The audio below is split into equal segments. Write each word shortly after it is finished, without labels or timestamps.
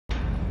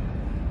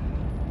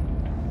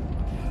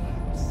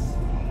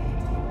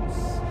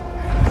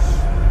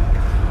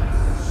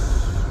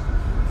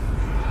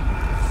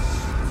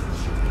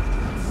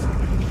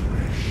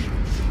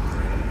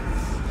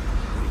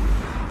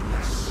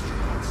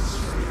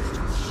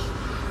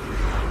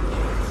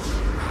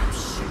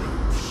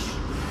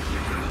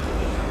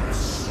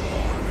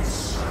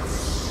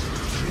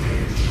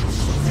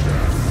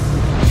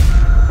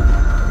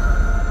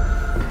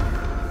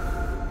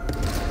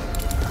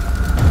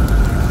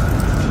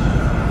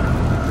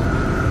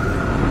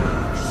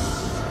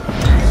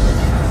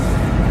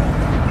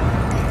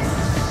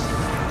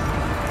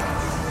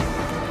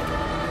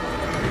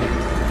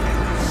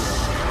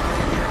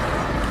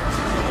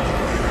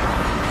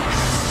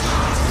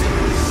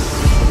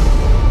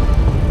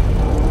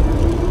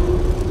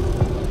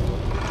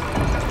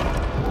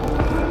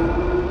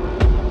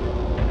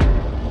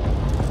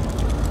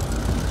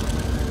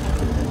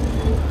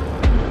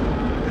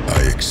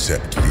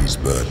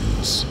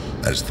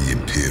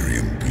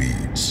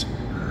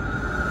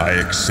I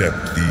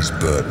accept these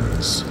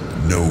burdens,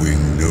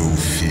 knowing no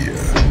fear.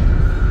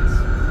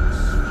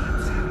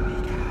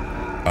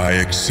 I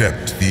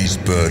accept these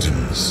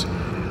burdens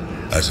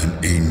as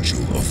an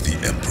angel of the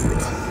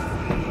Emperor.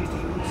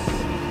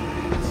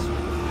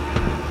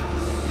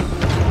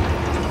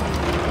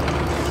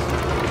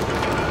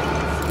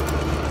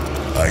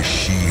 I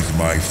sheathe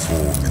my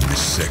form in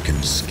this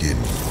second skin.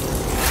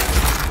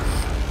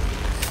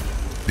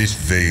 This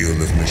veil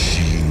of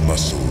machine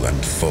muscle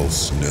and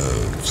false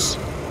nerves.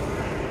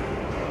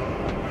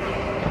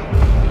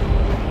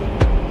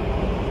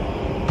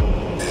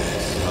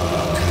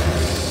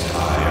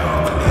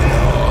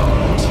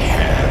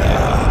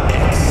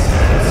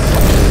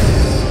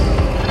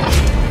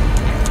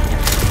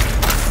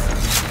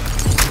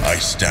 I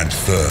stand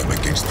firm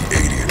against the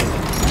alien,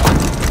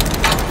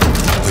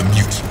 the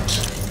mutant,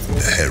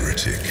 the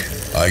heretic.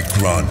 I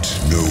grant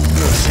no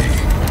mercy.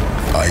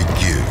 I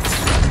give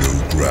no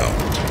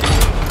ground.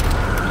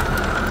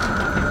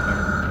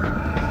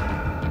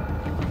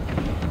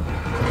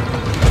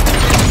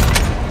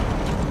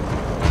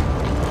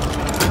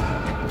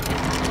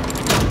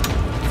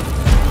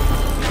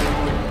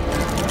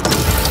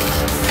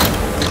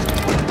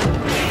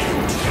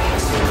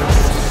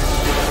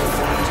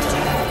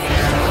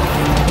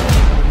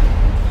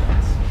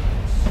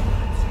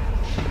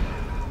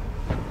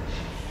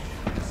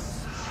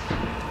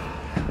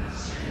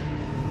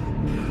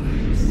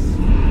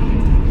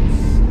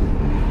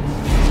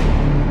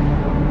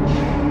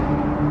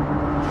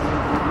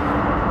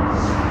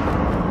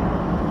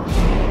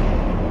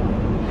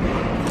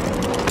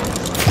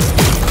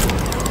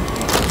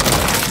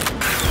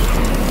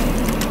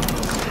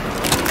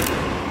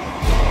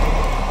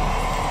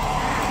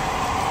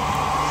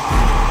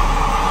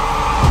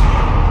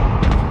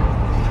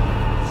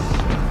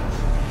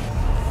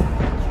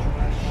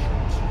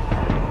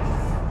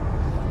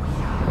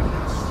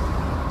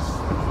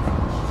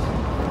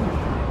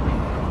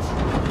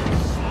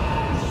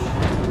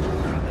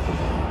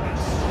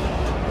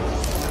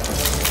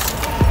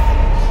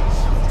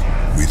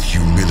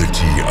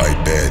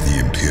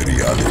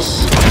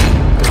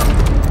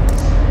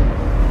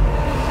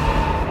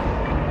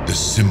 The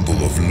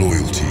symbol of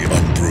loyalty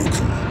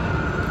unbroken.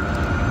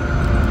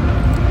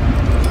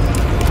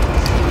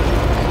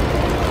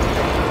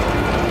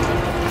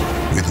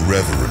 With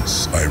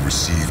reverence, I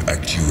receive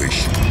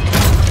actuation,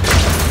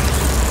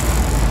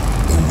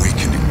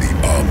 awakening the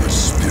armored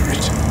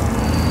spirit.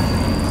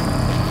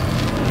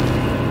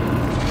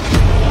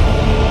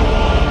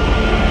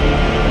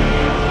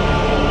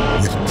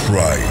 With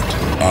pride,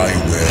 I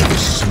wear the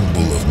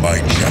symbol of my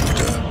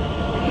chapter.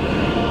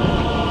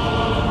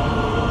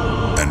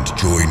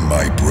 Join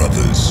my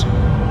brothers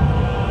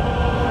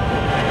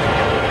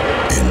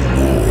in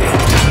war.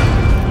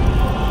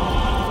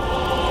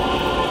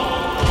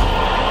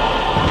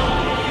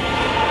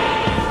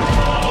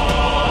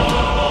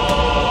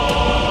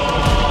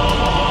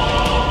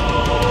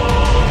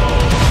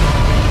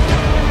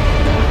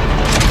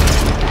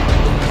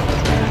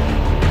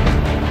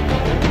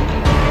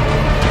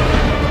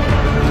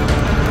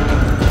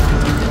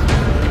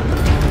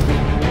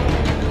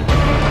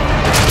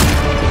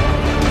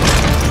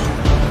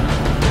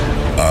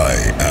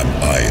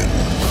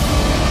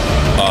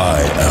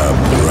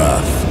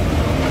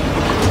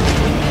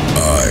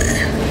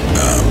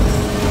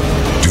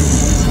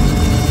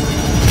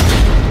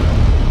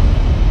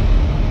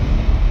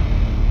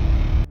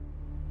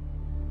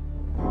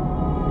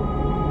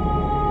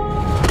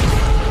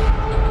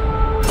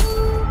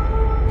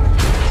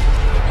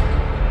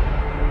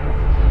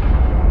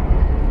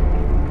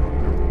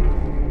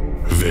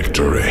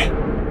 Victory.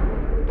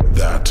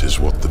 That is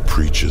what the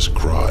preachers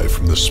cry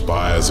from the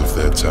spires of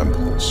their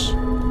temples.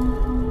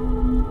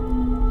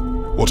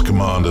 What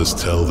commanders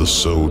tell the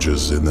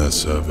soldiers in their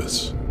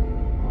service.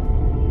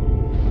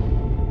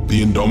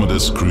 The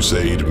Indomitus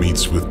crusade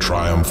meets with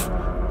triumph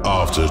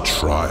after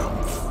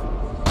triumph.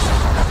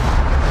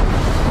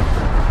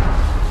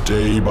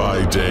 Day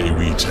by day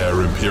we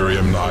tear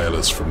Imperium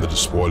Nihilus from the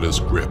despoiler's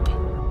grip.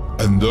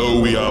 And though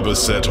we are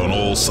beset on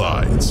all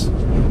sides,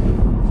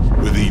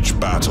 with each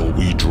battle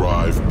we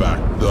drive back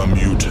the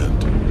mutant,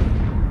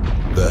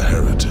 the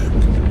heretic,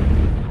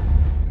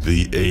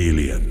 the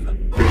alien.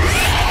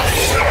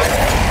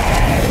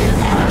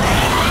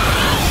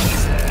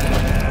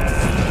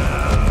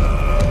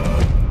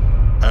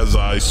 As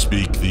I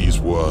speak these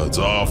words,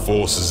 our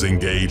forces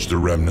engage the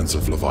remnants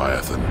of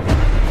Leviathan.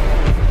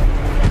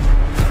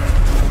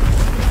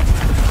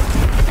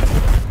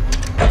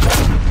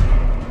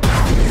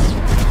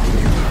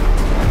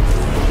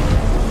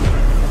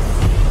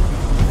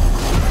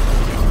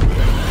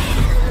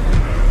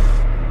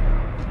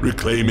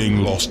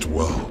 Reclaiming lost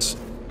worlds,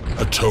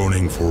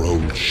 atoning for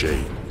old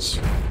shames.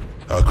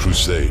 Our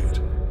crusade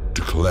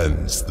to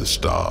cleanse the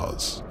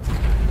stars.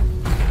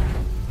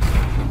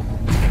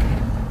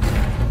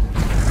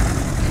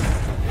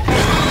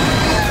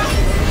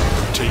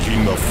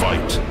 Taking the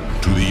fight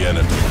to the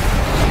enemy.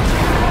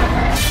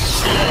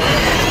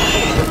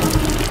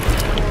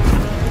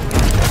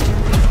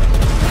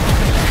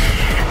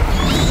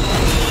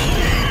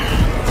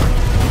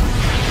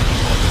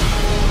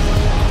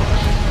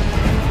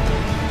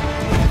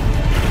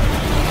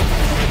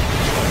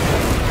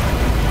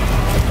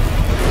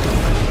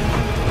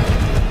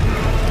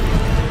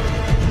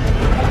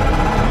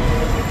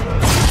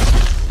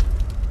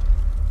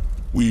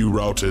 We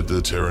routed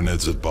the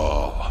Tyranids at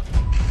Baal.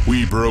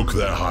 We broke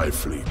their high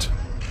fleet.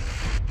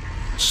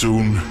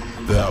 Soon,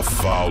 their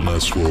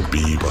foulness will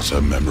be but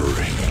a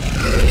memory.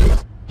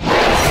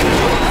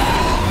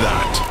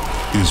 That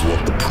is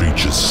what the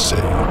preachers say.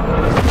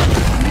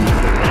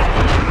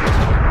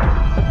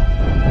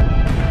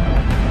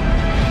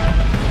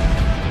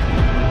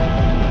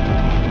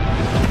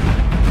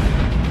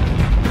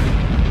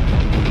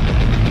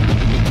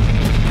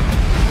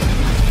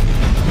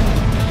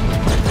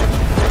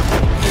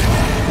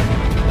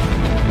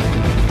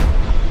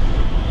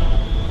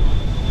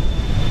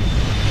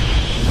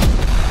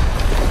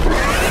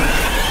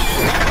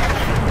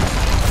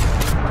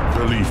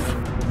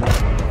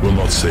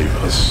 Save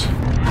us.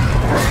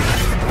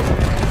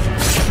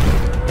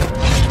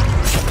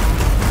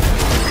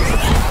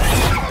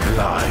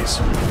 Lies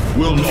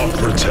will not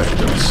protect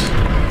us.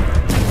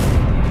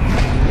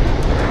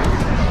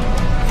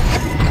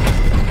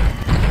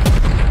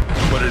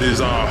 But it is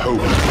our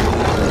hope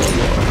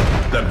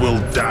that will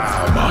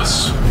damn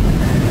us.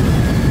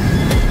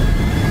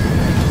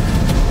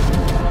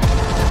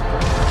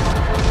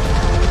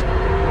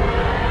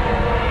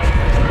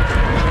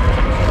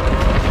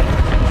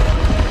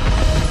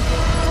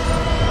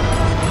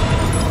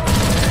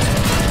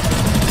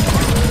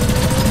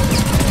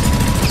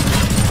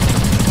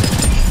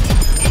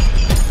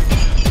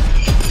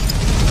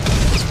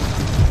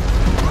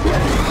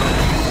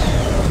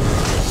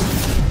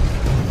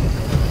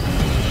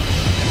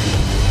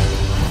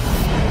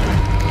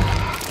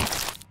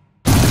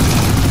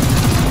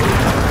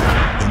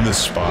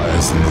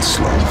 Spies in the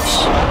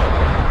slums.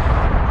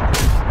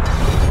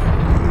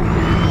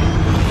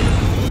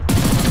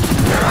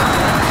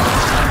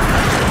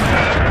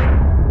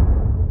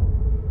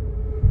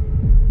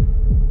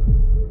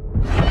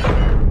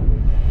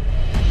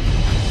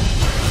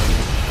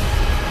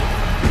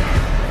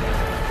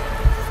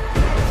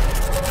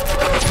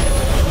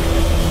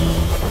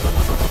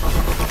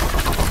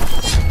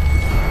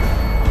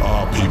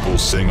 Our people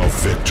sing of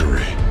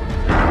victory.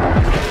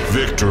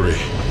 Victory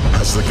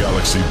as the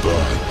galaxy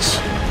burns.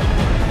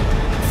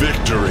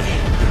 Victory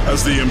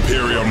as the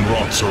Imperium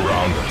rots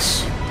around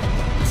us.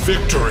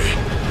 Victory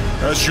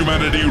as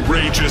humanity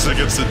rages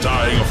against the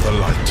dying of the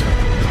light.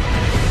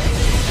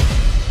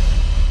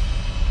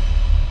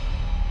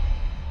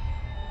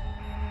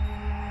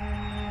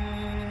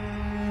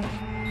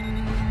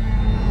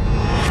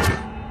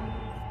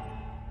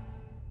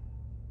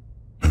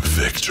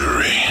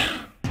 Victory.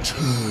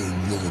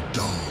 Turn your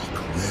dark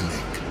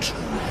relic to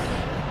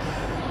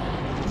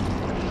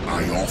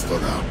I offer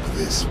up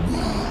this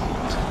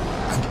world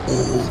and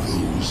all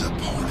those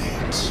upon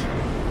it.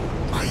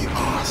 I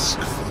ask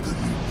for the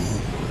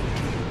reward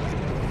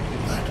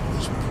that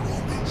was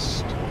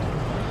promised.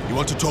 You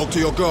want to talk to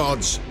your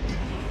gods?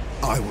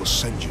 I will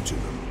send you to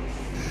them.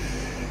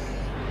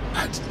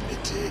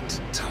 Admitted,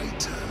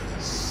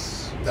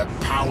 Titus. The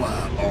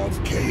power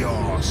of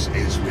chaos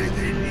is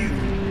within you,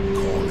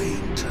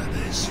 calling to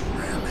this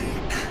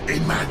relic.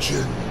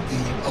 Imagine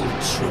the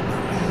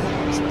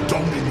Ultramarines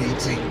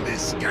dominating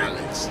this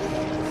galaxy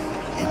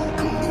in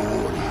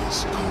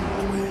glorious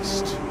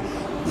conquest,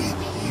 with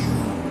you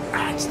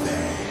at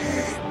their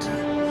head.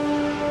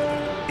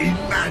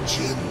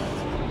 Imagine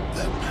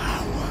the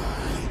power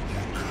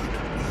you could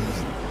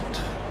wield.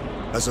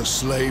 As a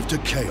slave to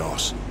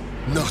chaos,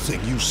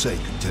 nothing you say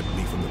can tempt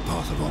me from the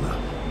path of honor,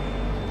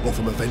 or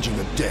from avenging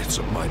the deaths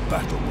of my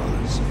battle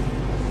brothers.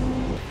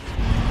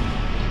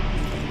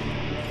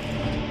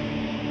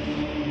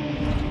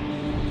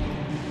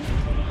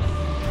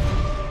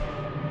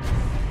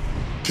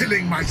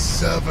 Killing my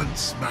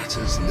servants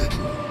matters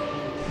little.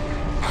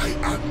 I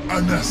am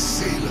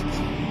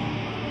unassailable.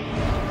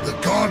 The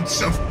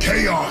gods of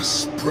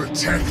chaos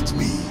protect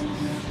me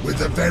with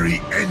the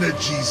very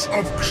energies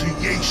of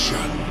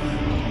creation.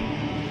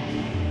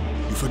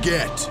 You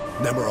forget,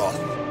 Nemeroth.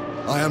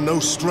 I am no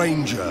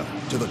stranger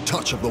to the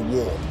touch of the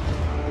warp.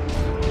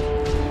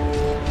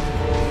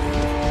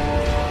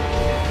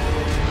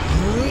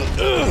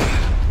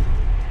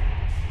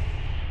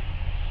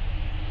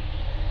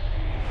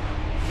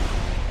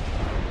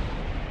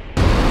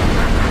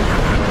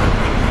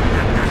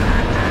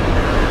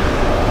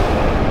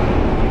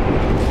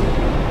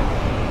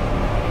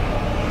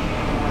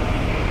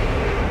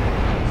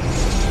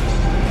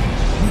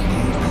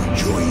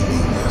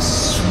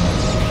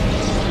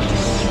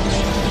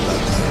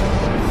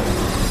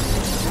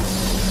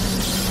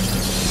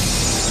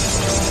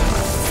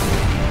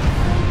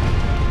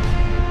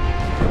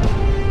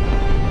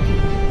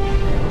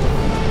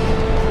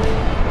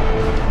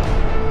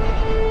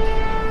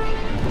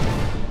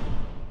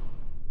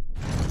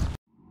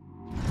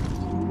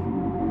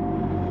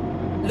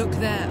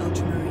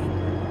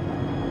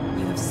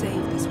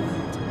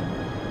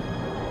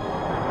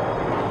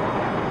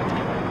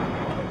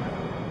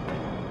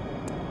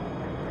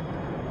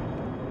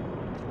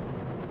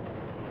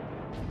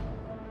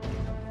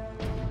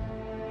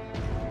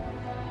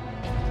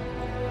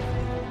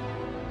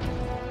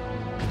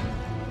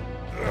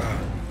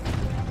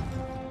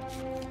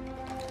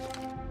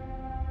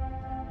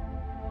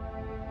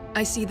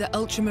 I see the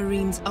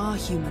Ultramarines are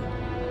human,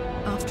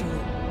 after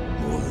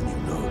all. More than you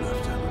know,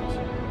 Lieutenant.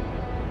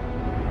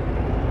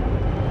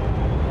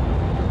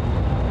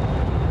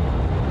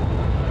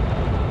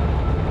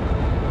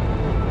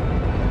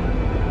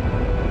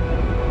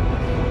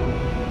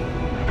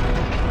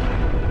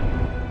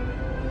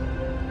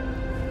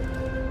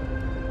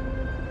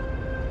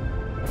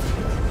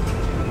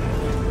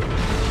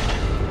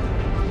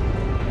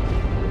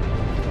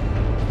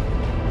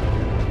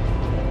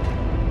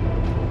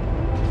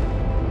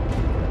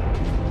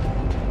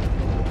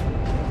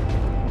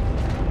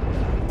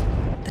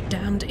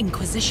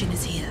 Inquisition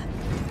is here.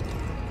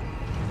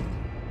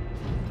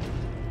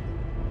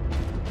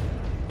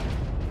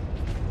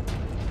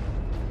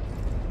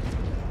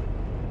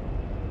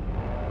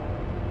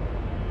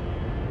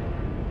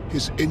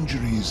 His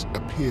injuries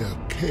appear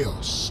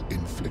chaos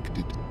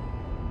inflicted.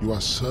 You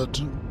are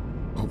certain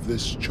of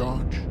this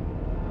charge?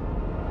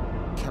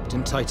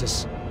 Captain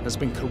Titus has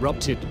been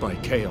corrupted by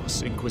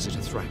chaos, Inquisitor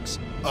Thrax.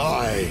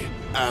 I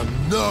am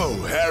no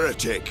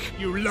heretic!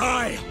 You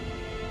lie!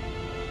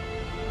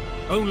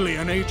 Only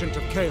an agent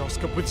of chaos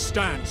could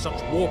withstand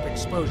such warp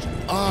exposure.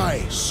 I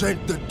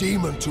sent the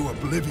demon to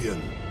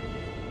oblivion.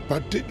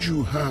 But did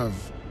you have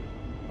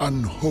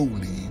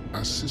unholy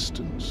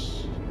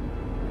assistance?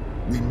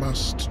 We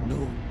must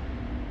know.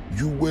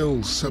 You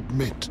will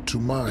submit to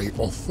my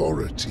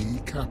authority,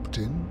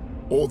 Captain,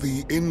 or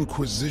the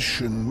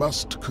Inquisition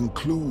must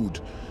conclude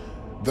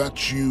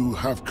that you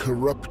have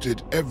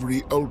corrupted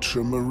every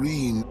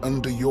Ultramarine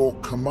under your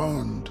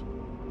command.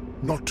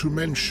 Not to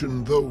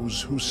mention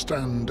those who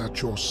stand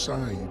at your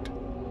side.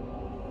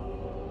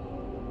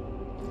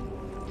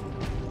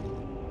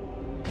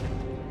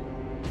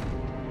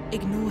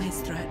 Ignore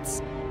his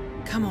threats.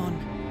 Come on.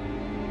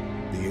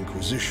 The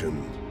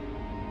Inquisition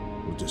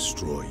will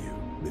destroy you,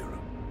 Mira,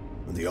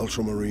 and the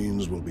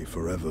Ultramarines will be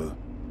forever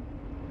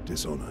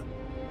dishonored.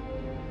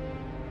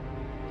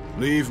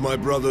 Leave my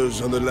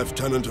brothers and the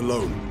Lieutenant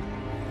alone.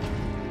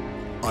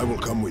 I will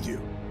come with you.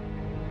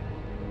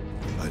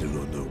 I do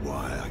not know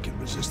why I can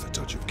resist the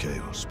touch of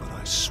chaos, but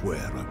I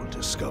swear I will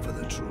discover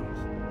the truth.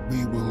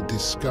 We will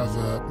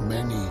discover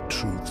many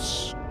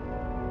truths,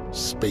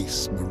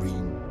 Space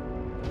Marine.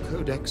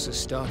 Codex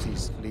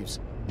Astartes leaves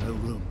no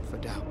room for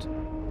doubt.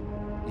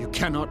 You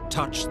cannot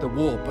touch the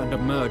warp and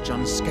emerge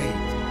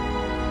unscathed.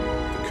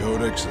 The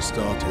Codex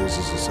Astartes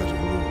is a set of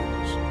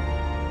rules.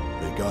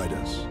 They guide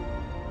us,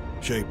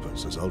 shape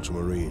us as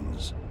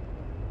Ultramarines,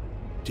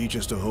 teach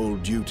us to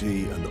hold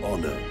duty and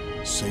honor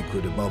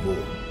sacred above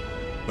all.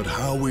 But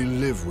how we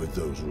live with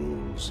those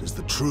rules is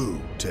the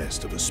true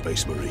test of a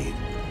Space Marine.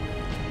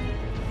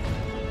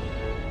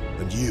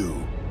 And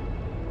you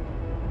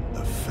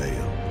have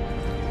failed.